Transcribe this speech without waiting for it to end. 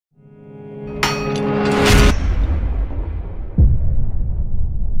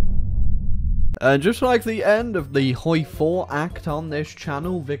And just like the end of the Hoi 4 act on this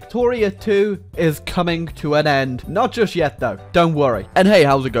channel, Victoria 2 is coming to an end. Not just yet though, don't worry. And hey,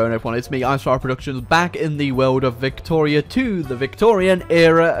 how's it going everyone? It's me, iStar Productions, back in the world of Victoria 2, the Victorian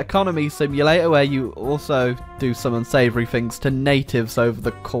era economy simulator, where you also do some unsavory things to natives over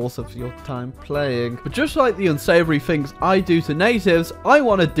the course of your time playing. But just like the unsavory things I do to natives, I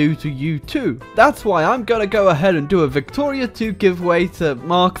want to do to you too. That's why I'm gonna go ahead and do a Victoria 2 giveaway to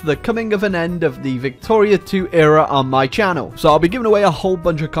mark the coming of an end of the Victoria 2 era on my channel. So I'll be giving away a whole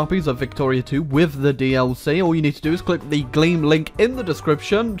bunch of copies of Victoria 2 with the DLC. All you need to do is click the Gleam link in the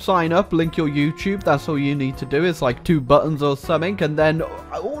description, sign up, link your YouTube. That's all you need to do. It's like 2 buttons or something, and then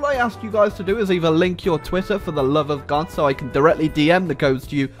all I ask you guys to do is either link your Twitter, for the love of God, so I can directly DM the codes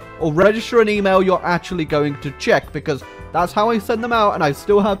to you, or register an email you're actually going to check, because that's how I send them out, and I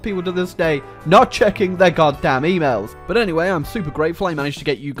still have people to this day not checking their goddamn emails. But anyway, I'm super grateful I managed to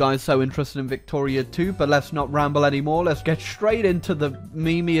get you guys so interested in Victoria 2, but let's not ramble anymore. Let's get straight into the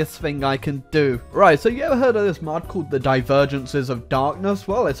memeiest thing I can do. Right, so you ever heard of this mod called the Divergences of Darkness?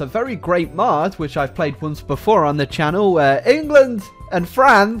 Well, it's a very great mod, which I've played once before on the channel, where England and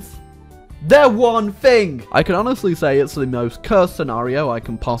France, they're one thing. I can honestly say it's the most cursed scenario I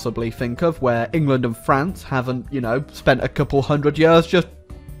can possibly think of, where England and France haven't, you know, spent a couple hundred years just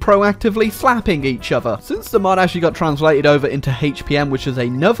proactively slapping each other. Since the mod actually got translated over into HPM, which is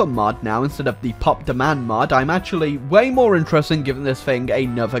another mod now instead of the Pop Demand mod, I'm actually way more interested in giving this thing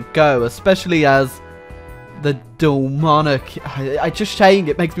another go, especially as the dual monarchy. I just saying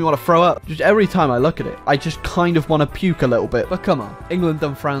it makes me want to throw up. Just every time I look at it, I just kind of want to puke a little bit. But come on, England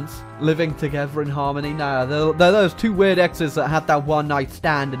and France living together in harmony. Nah, they're those 2 weird exes that had that one night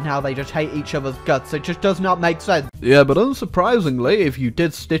stand and now they just hate each other's guts. It just does not make sense. Yeah, but unsurprisingly, if you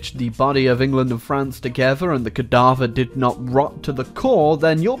did stitch the body of England and France together and the cadaver did not rot to the core,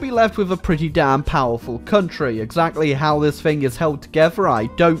 then you'll be left with a pretty damn powerful country. Exactly how this thing is held together, I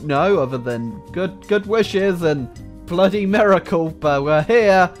don't know, other than good wishes and bloody miracle, but we're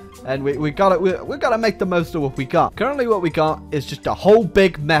here. And we gotta make the most of what we got. Currently what we got is just a whole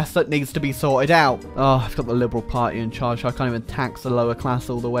big mess that needs to be sorted out. Oh, I've got the Liberal Party in charge, so I can't even tax the lower class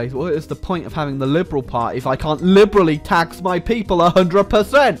all the way. What is the point of having the Liberal Party if I can't liberally tax my people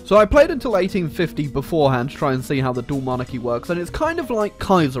 100%? So I played until 1850 beforehand to try and see how the dual monarchy works, and it's kind of like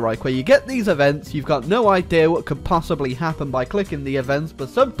Kaiserreich, where you get these events, you've got no idea what could possibly happen by clicking the events, but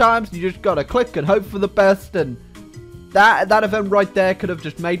sometimes you just gotta click and hope for the best, and that event right there could have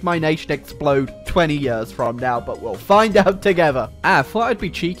just made my nation explode 20 years from now, but we'll find out together. I thought I'd be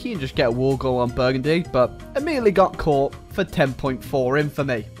cheeky and just get a war goal on Burgundy, but immediately got caught for 10.4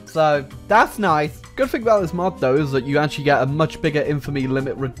 infamy. So, that's nice. Good thing about this mod, though, is that you actually get a much bigger infamy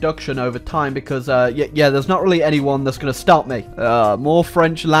limit reduction over time, because, yeah, there's not really anyone that's going to stop me. More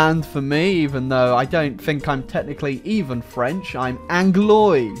French land for me, even though I don't think I'm technically even French. I'm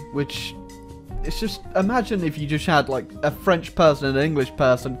Anglois, which... it's just, imagine if you just had, like, a French person and an English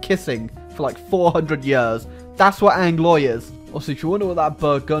person kissing for, like, 400 years. That's what Anglois is. Also, if you wonder what that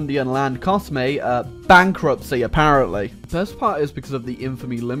Burgundian land cost me, bankruptcy, apparently. The best part is, because of the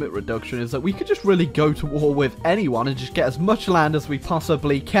infamy limit reduction, is that we could just really go to war with anyone and just get as much land as we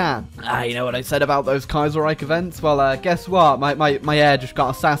possibly can. You know what I said about those Kaiserreich events? Well, guess what? My heir just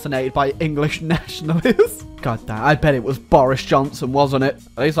got assassinated by English nationalists. God damn, I bet it was Boris Johnson, wasn't it?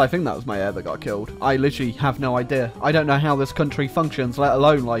 At least I think that was my heir that got killed. I literally have no idea. I don't know how this country functions, let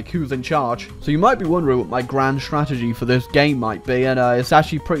alone, like, who's in charge. So you might be wondering what my grand strategy for this game might be, and it's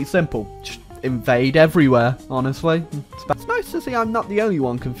actually pretty simple. Just invade everywhere, honestly. It's nice to see I'm not the only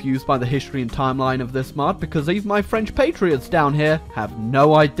one confused by the history and timeline of this mod, because even my French patriots down here have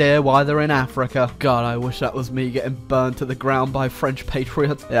no idea why they're in Africa. God, I wish that was me getting burned to the ground by French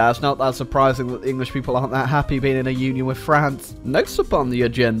patriots. Yeah, it's not that surprising that the English people aren't that happy being in a union with France. Next up on the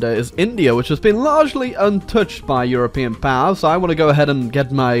agenda is India, which has been largely untouched by European powers, so I want to go ahead and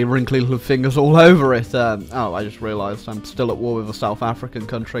get my wrinkly little fingers all over it. Oh, I just realised I'm still at war with a South African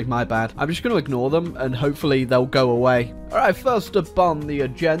country, my bad. I'm just going to ignore them, and hopefully they'll go away. Alright, first up on the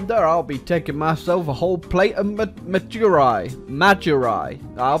agenda, I'll be taking myself a whole plate of Madurai.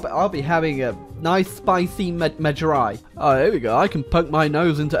 I'll be having a nice spicy Madurai. Oh, here we go. I can poke my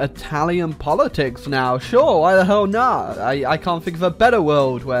nose into Italian politics now. Sure, why the hell not? I can't think of a better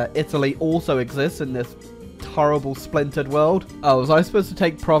world where Italy also exists in this horrible splintered world. Oh, was I supposed to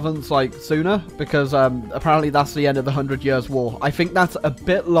take Provence, like, sooner? Because, apparently that's the end of the 100 Years' War. I think that's a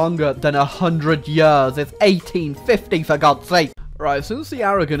bit longer than 100 years. It's 1850, for God's sake. Right, since the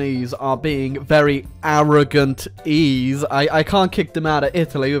Aragonese are being very arrogant-ease, I can't kick them out of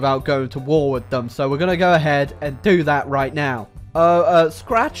Italy without going to war with them, so we're gonna go ahead and do that right now.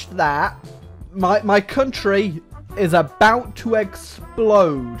 Scratch that. my country is about to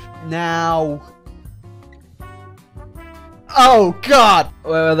explode. Now... Oh, God!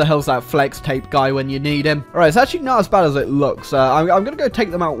 Where the hell's that flex tape guy when you need him? Alright, it's actually not as bad as it looks. I'm going to go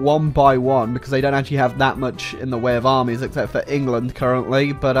take them out one by one because they don't actually have that much in the way of armies except for England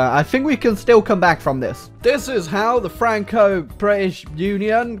currently. But I think we can still come back from this. This is how the Franco-British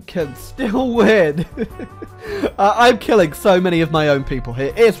Union can still win. I'm killing so many of my own people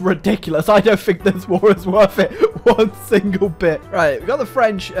here. It's ridiculous. I don't think this war is worth it one single bit. Right, we've got the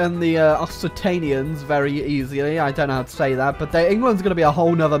French and the Occitanians very easily. I don't know how to say that, but England's going to be a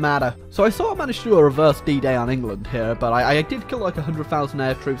whole nother matter. So I sort of managed to do a reverse D-Day on England here, but I did kill like 100,000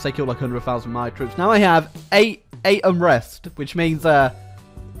 air troops. They killed like 100,000 my troops. Now I have 8 unrest, which means the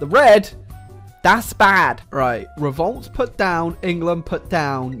red... That's bad. Right, revolts put down, England put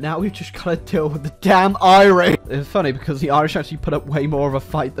down. Now we've just got to deal with the damn Irish. It's funny because the Irish actually put up way more of a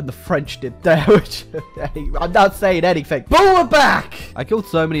fight than the French did there, which, hey, I'm not saying anything. But we're back! I killed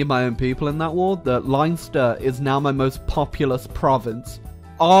so many of my own people in that war that Leinster is now my most populous province.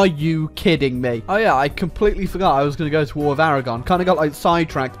 Are you kidding me? Oh yeah, I completely forgot I was going to go to war with Aragon. Kind of got like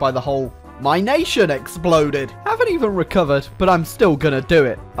sidetracked by the whole... My nation exploded. Haven't even recovered, but I'm still gonna do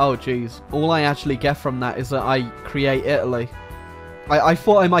it. Oh, jeez. All I actually get from that is that I create Italy. I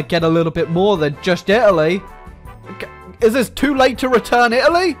thought I might get a little bit more than just Italy. Is this too late to return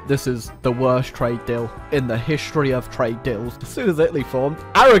Italy? This is the worst trade deal in the history of trade deals. As soon as Italy formed,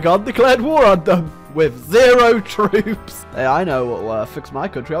 Aragon declared war on them with 0 troops. Hey, I know what will fix my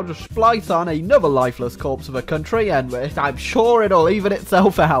country. I'll just splice on another lifeless corpse of a country and I'm sure it'll even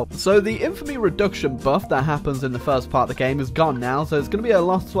itself out. So the infamy reduction buff that happens in the first part of the game is gone now, so it's going to be a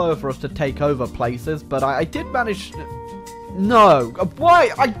lot slower for us to take over places, but I did manage... No. Why?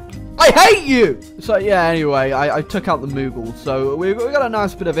 I hate you! So yeah, anyway, I took out the Mughals, so we got a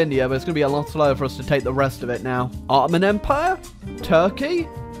nice bit of India, but it's going to be a lot slower for us to take the rest of it now. Ottoman Empire? Turkey?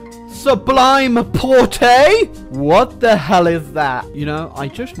 Sublime Porte? What the hell is that? You know, I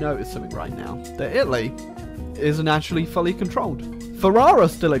just noticed something right now. That Italy isn't actually fully controlled. Ferrara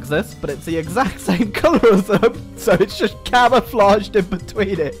still exists, but it's the exact same color as them, so it's just camouflaged in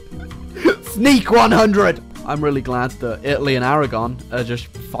between it. Sneak 100! I'm really glad that Italy and Aragon are just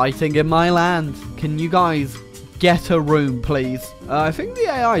fighting in my land. Can you guys get a room, please? I think the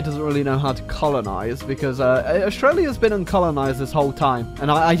AI doesn't really know how to colonize because Australia's been uncolonized this whole time, and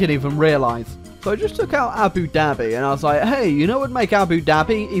I didn't even realize. So I just took out Abu Dhabi, and I was like, hey, you know what would make Abu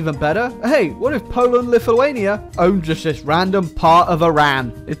Dhabi even better? Hey, what if Poland, Lithuania owned just this random part of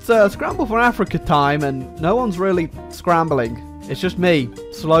Iran? It's Scramble for Africa time, and no one's really scrambling. It's just me,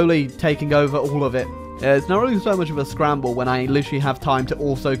 slowly taking over all of it. It's not really so much of a scramble when I literally have time to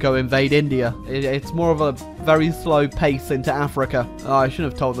also go invade India. It's more of a very slow pace into Africa. Oh, I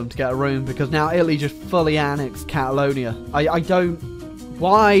shouldn't have told them to get a room because now Italy just fully annexed Catalonia. I don't...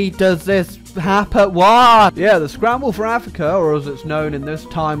 Why does this happen? What? Yeah, the Scramble for Africa, or as it's known in this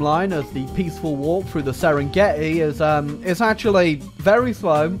timeline as the peaceful walk through the Serengeti, is actually very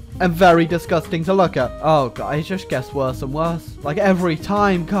slow and very disgusting to look at. Oh god, it just gets worse and worse. Like every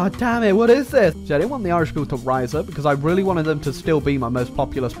time, god damn it, what is this? So I didn't want the Irish people to rise up because I really wanted them to still be my most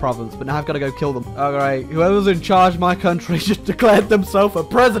populous province, but now I've got to go kill them. Alright, whoever's in charge of my country just declared themselves a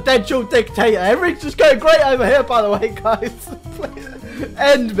presidential dictator. Everything's just going great over here, by the way, guys. Please.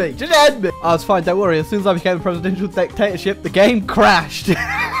 End me. Just end me. Oh, it's fine. Don't worry. As soon as I became a presidential dictatorship, the game crashed.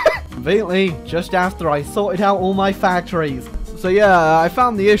 Conveniently, just after I sorted out all my factories. So yeah, I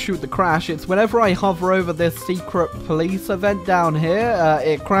found the issue with the crash. It's whenever I hover over this secret police event down here,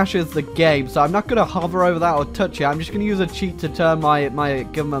 it crashes the game. So I'm not going to hover over that or touch it. I'm just going to use a cheat to turn my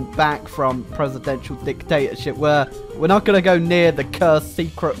government back from presidential dictatorship, where we're not going to go near the cursed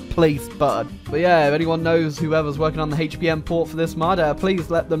secret police button. But yeah, if anyone knows whoever's working on the HBM port for this mod, please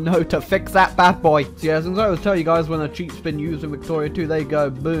let them know to fix that bad boy. So yeah, since I always tell you guys when a cheat's been used in Victoria 2, there you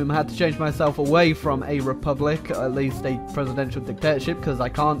go, boom. Had to change myself away from a republic, at least a presidential dictatorship, because I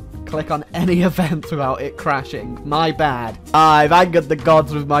can't click on any event without it crashing. My bad. I've angered the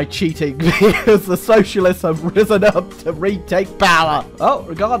gods with my cheating because the socialists have risen up to retake power. Oh,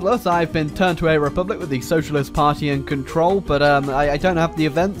 regardless, I've been turned to a republic with the Socialist Party in control, but I don't have the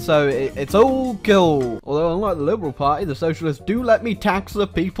event, so it's all cool. Although unlike the Liberal Party, the Socialists do let me tax the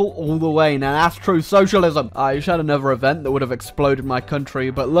people all the way. Now that's true socialism. I just had another event that would have exploded my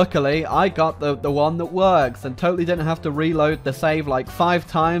country, but luckily I got the one that works and totally didn't have to reload the save like 5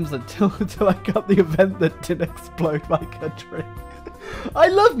 times until I got the event that didn't explode my country. I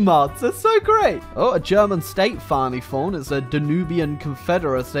love mods, they're so great. Oh, a German state finally formed. It's a Danubian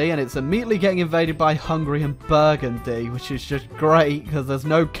confederacy, and it's immediately getting invaded by Hungary and Burgundy, which is just great because there's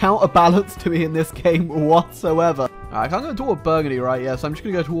no counterbalance to me in this game whatsoever. Alright, I can't go toward Burgundy right yet, so I'm just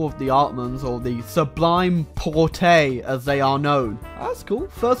going to go toward the Ottomans, or the Sublime Porte, as they are known. That's cool.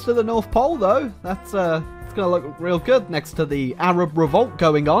 First to the North Pole, though. That's, it's going to look real good next to the Arab Revolt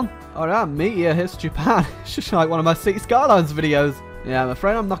going on. Alright, Meteor hits Japan. It's just like one of my City Skylines videos. Yeah, I'm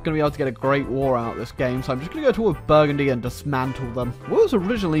afraid I'm not going to be able to get a great war out of this game, so I'm just going to go toward Burgundy and dismantle them. What was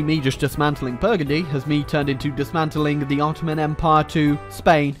originally me just dismantling Burgundy has me turned into dismantling the Ottoman Empire to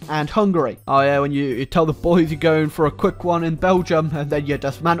Spain and Hungary. Oh yeah, when you tell the boys you're going for a quick one in Belgium, and then you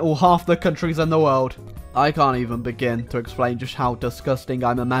dismantle half the countries in the world. I can't even begin to explain just how disgusting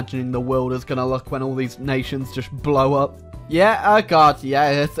I'm imagining the world is going to look when all these nations just blow up. Yeah, oh god,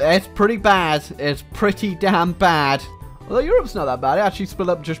 yeah, it's pretty bad. It's pretty damn bad. Although Europe's not that bad. It actually split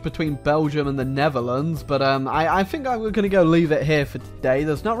up just between Belgium and the Netherlands. But I think I'm going to go leave it here for today.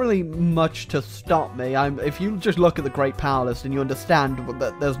 There's not really much to stop me. If you just look at the Great Power List and you understand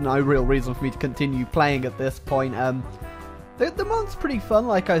that there's no real reason for me to continue playing at this point. The mod's pretty fun,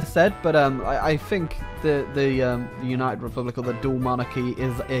 like I said. But I think the United Republic, or the dual monarchy,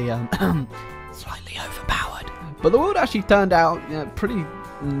 is a slightly overpowered. But the world actually turned out pretty...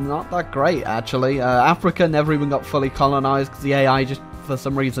 not that great, actually. Africa never even got fully colonized because the AI just, for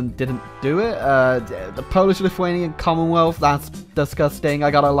some reason, didn't do it. The Polish-Lithuanian Commonwealth, that's disgusting. I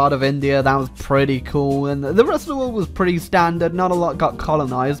got a lot of India, that was pretty cool. And the rest of the world was pretty standard. Not a lot got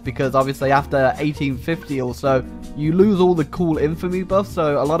colonized because, obviously, after 1850 or so, you lose all the cool infamy buffs,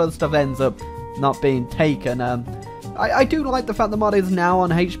 so a lot of stuff ends up not being taken. I do like the fact the mod is now on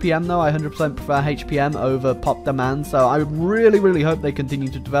HPM, though. I 100% prefer HPM over pop demand, so I really hope they continue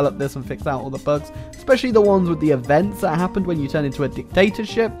to develop this and fix out all the bugs, especially the ones with the events that happened when you turn into a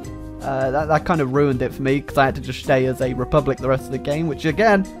dictatorship. That kind of ruined it for me, because I had to just stay as a republic the rest of the game, which,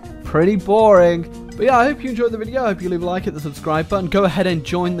 again, pretty boring. But yeah, I hope you enjoyed the video. I hope you leave a like, hit the subscribe button. Go ahead and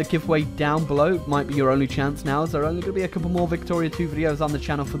join the giveaway down below. It might be your only chance now, as there are only going to be a couple more Victoria 2 videos on the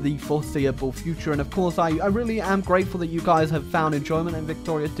channel for the foreseeable future. And of course, I really am grateful that you guys have found enjoyment in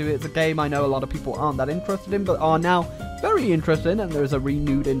Victoria 2. It's a game I know a lot of people aren't that interested in, but are now very interested in, and there's a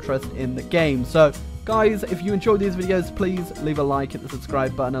renewed interest in the game. So, guys, if you enjoyed these videos, please leave a like, hit the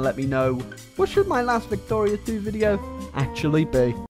subscribe button, and let me know what should my last Victoria 2 video actually be.